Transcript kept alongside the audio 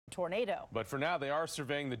tornado. But for now, they are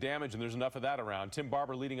surveying the damage, and there's enough of that around. Tim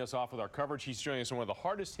Barber leading us off with our coverage. He's showing us one of the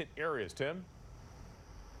hardest hit areas. Tim?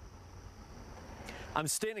 I'm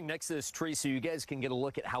standing next to this tree so you guys can get a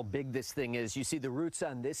look at how big this thing is. You see the roots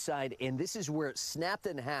on this side, and this is where it snapped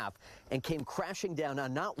in half and came crashing down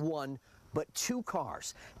on not one, but 2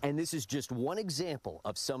 cars. And this is just one example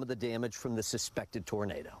of some of the damage from the suspected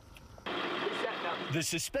tornado. The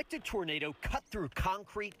suspected tornado cut through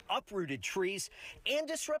concrete, uprooted trees, and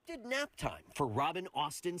disrupted nap time for Robin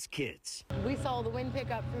Austin's kids. We saw the wind pick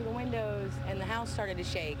up through the windows and the house started to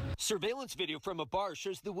shake. Surveillance video from a bar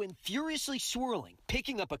shows the wind furiously swirling,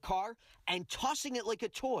 picking up a car and tossing it like a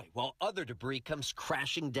toy while other debris comes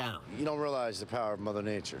crashing down. You don't realize the power of Mother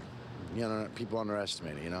Nature. You know, people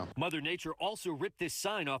underestimate it, you know? Mother Nature also ripped this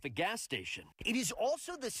sign off a gas station. It is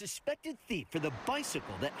also the suspected thief for the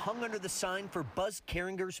bicycle that hung under the sign for Buzz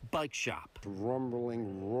Carringer's bike shop.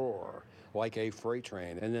 Rumbling roar like a freight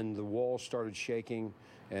train, and then the walls started shaking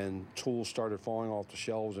and tools started falling off the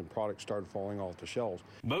shelves and products started falling off the shelves.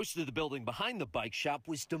 Most of the building behind the bike shop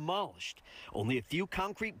was demolished. Only a few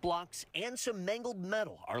concrete blocks and some mangled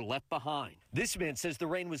metal are left behind. This man says the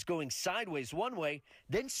rain was going sideways one way,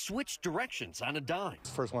 then switched directions on a dime. It's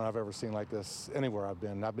the first one I've ever seen like this anywhere I've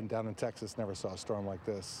been. I've been down in Texas, never saw a storm like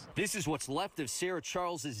this. This is what's left of Sarah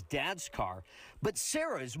Charles's dad's car, but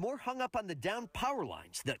Sarah is more hung up on the down power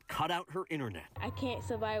lines that cut out her internet. I can't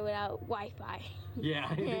survive without Wi-Fi.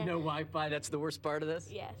 Yeah, no Wi-Fi. That's the worst part of this?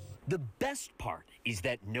 Yes. The best part is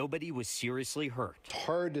that nobody was seriously hurt. It's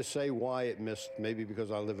hard to say why it missed, maybe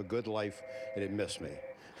because I live a good life and it missed me.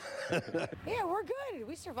 Yeah, we're good.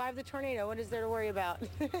 We survived the tornado. What is there to worry about?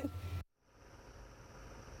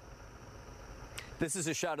 This is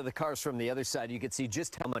a shot of the cars from the other side. You can see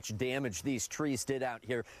just how much damage these trees did out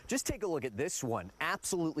here. Just take a look at this one.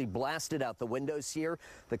 Absolutely blasted out the windows here.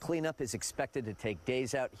 The cleanup is expected to take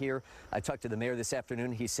days out here. I talked to the mayor this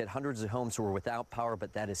afternoon. He said hundreds of homes were without power,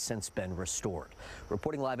 but that has since been restored.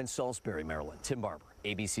 Reporting live in Salisbury, Maryland, Tim Barber,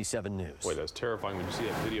 ABC 7 News. Boy, that's terrifying when you see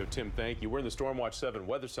that video, Tim. Thank you. We're in the Stormwatch 7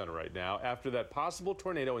 Weather Center right now. After that possible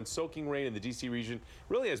tornado and soaking rain in the D.C. region,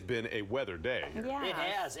 really has been a weather day. Yeah. It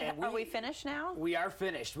has. And are we finished now? We are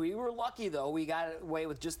finished. We were lucky, though. We got away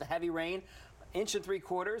with just the heavy rain.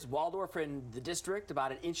 1.75 inches. Waldorf in the district,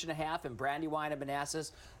 about 1.5 inches in Brandywine and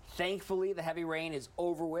Manassas. Thankfully, the heavy rain is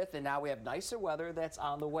over with, and now we have nicer weather that's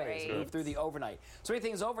on the way as we move through the overnight. So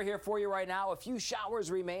everything's over here for you right now. A few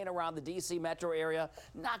showers remain around the D.C. metro area.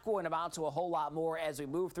 Not going to amount to a whole lot more as we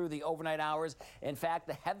move through the overnight hours. In fact,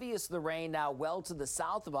 the heaviest of the rain now well to the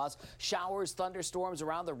south of us. Showers, thunderstorms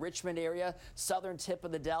around the Richmond area, southern tip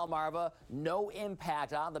of the Delmarva. No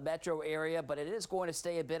impact on the metro area, but it is going to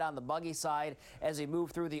stay a bit on the buggy side as we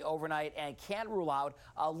move through the overnight and can't rule out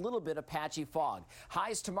a little bit of patchy fog.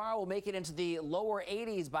 Highs tomorrow will make it into the lower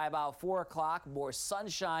 80s by about 4 o'clock. More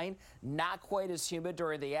sunshine, not quite as humid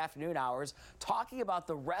during the afternoon hours. Talking about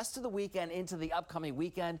the rest of the weekend into the upcoming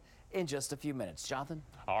weekend in just a few minutes. Jonathan?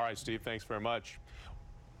 All right, Steve, thanks very much.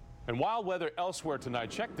 And wild weather elsewhere tonight.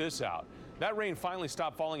 Check this out. That rain finally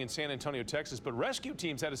stopped falling in San Antonio, Texas, but rescue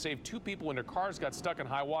teams had to save 2 people when their cars got stuck in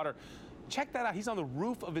high water. Check that out. He's on the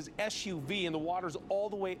roof of his SUV, and the water's all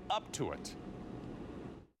the way up to it.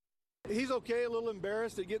 He's okay, a little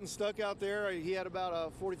embarrassed at getting stuck out there. He had about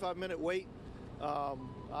a 45-minute wait.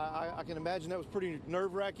 I can imagine that was pretty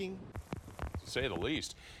nerve-wracking. To say the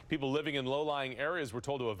least. People living in low-lying areas were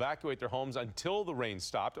told to evacuate their homes until the rain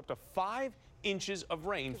stopped. Up to 5 inches of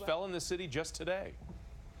rain fell in the city just today.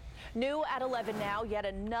 New at 11 now, yet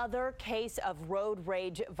another case of road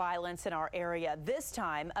rage violence in our area. This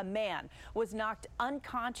time, a man was knocked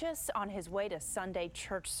unconscious on his way to Sunday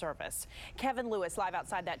church service. Kevin Lewis live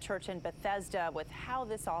outside that church in Bethesda with how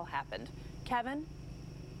this all happened. Kevin?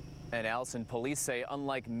 And Allison, police say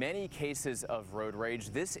unlike many cases of road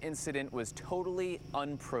rage, this incident was totally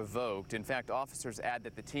unprovoked. In fact, officers add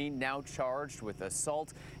that the teen, now charged with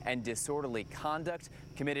assault and disorderly conduct,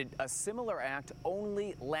 committed a similar act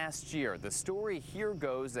only last year. The story here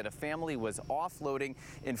goes that a family was offloading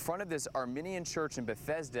in front of this Armenian church in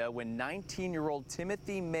Bethesda when 19-year-old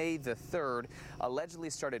Timothy May III allegedly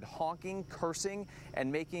started honking, cursing, and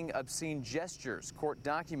making obscene gestures. Court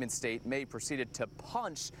documents state May proceeded to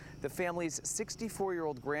punch the family's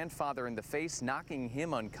 64-year-old grandfather in the face, knocking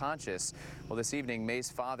him unconscious. Well, this evening,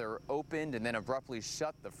 May's father opened and then abruptly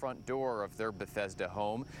shut the front door of their Bethesda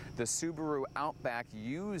home. The Subaru Outback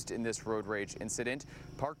used in this road rage incident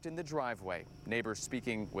parked in the driveway. Neighbors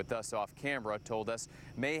speaking with us off camera told us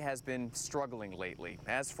May has been struggling lately.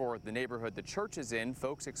 As for the neighborhood the church is in,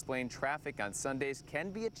 folks explain traffic on Sundays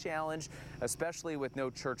can be a challenge, especially with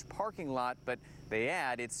no church parking lot, but they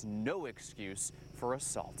add it's no excuse for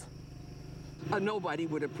assault. Nobody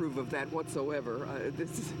would approve of that whatsoever.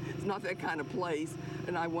 This is not that kind of place,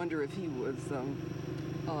 and I wonder if he was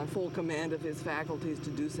full command of his faculties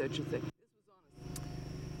to do such a thing.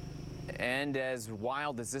 And as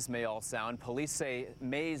wild as this may all sound, police say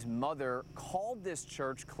May's mother called this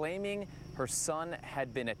church claiming her son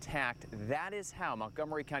had been attacked. That is how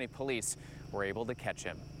Montgomery County Police were able to catch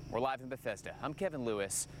him. We're live in Bethesda. I'm Kevin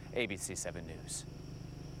Lewis, ABC 7 News.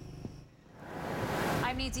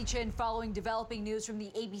 I'm Nancy Chin, following developing news from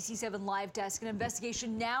the ABC 7 Live Desk. An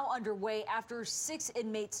investigation now underway after 6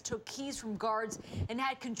 inmates took keys from guards and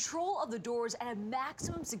had control of the doors at a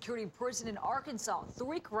maximum security prison in Arkansas.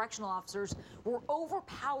 3 correctional officers were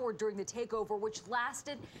overpowered during the takeover, which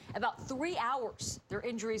lasted about 3 hours. Their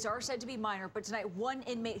injuries are said to be minor, but tonight 1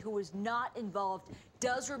 inmate who was not involved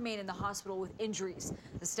does remain in the hospital with injuries.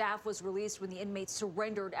 The staff was released when the inmates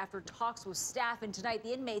surrendered after talks with staff, and tonight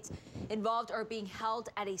the inmates involved are being held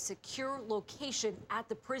at a secure location at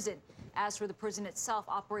the prison. As for the prison itself,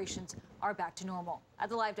 operations are back to normal. At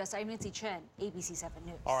the Live Desk, I'm Nancy Chen, ABC 7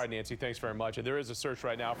 News. All right, Nancy, thanks very much. And there is a search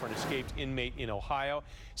right now for an escaped inmate in Ohio.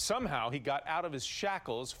 Somehow he got out of his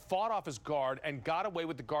shackles, fought off his guard, and got away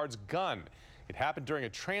with the guard's gun. It happened during a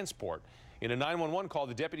transport. In a 911 call,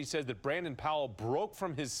 the deputy says that Brandon Powell broke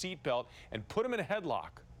from his seatbelt and put him in a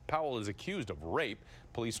headlock. Powell is accused of rape.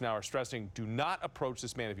 Police now are stressing, do not approach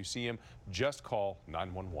this man if you see him. Just call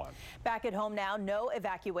 911. Back at home now, no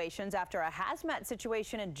evacuations after a hazmat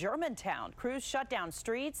situation in Germantown. Crews shut down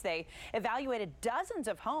streets. They evaluated dozens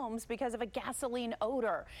of homes because of a gasoline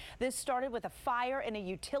odor. This started with a fire in a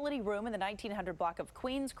utility room in the 1900 block of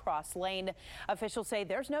Queens Cross Lane. Officials say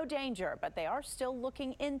there's no danger, but they are still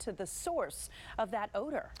looking into the source of that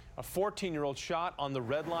odor. A 14-year-old shot on the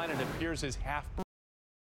red line and appears as half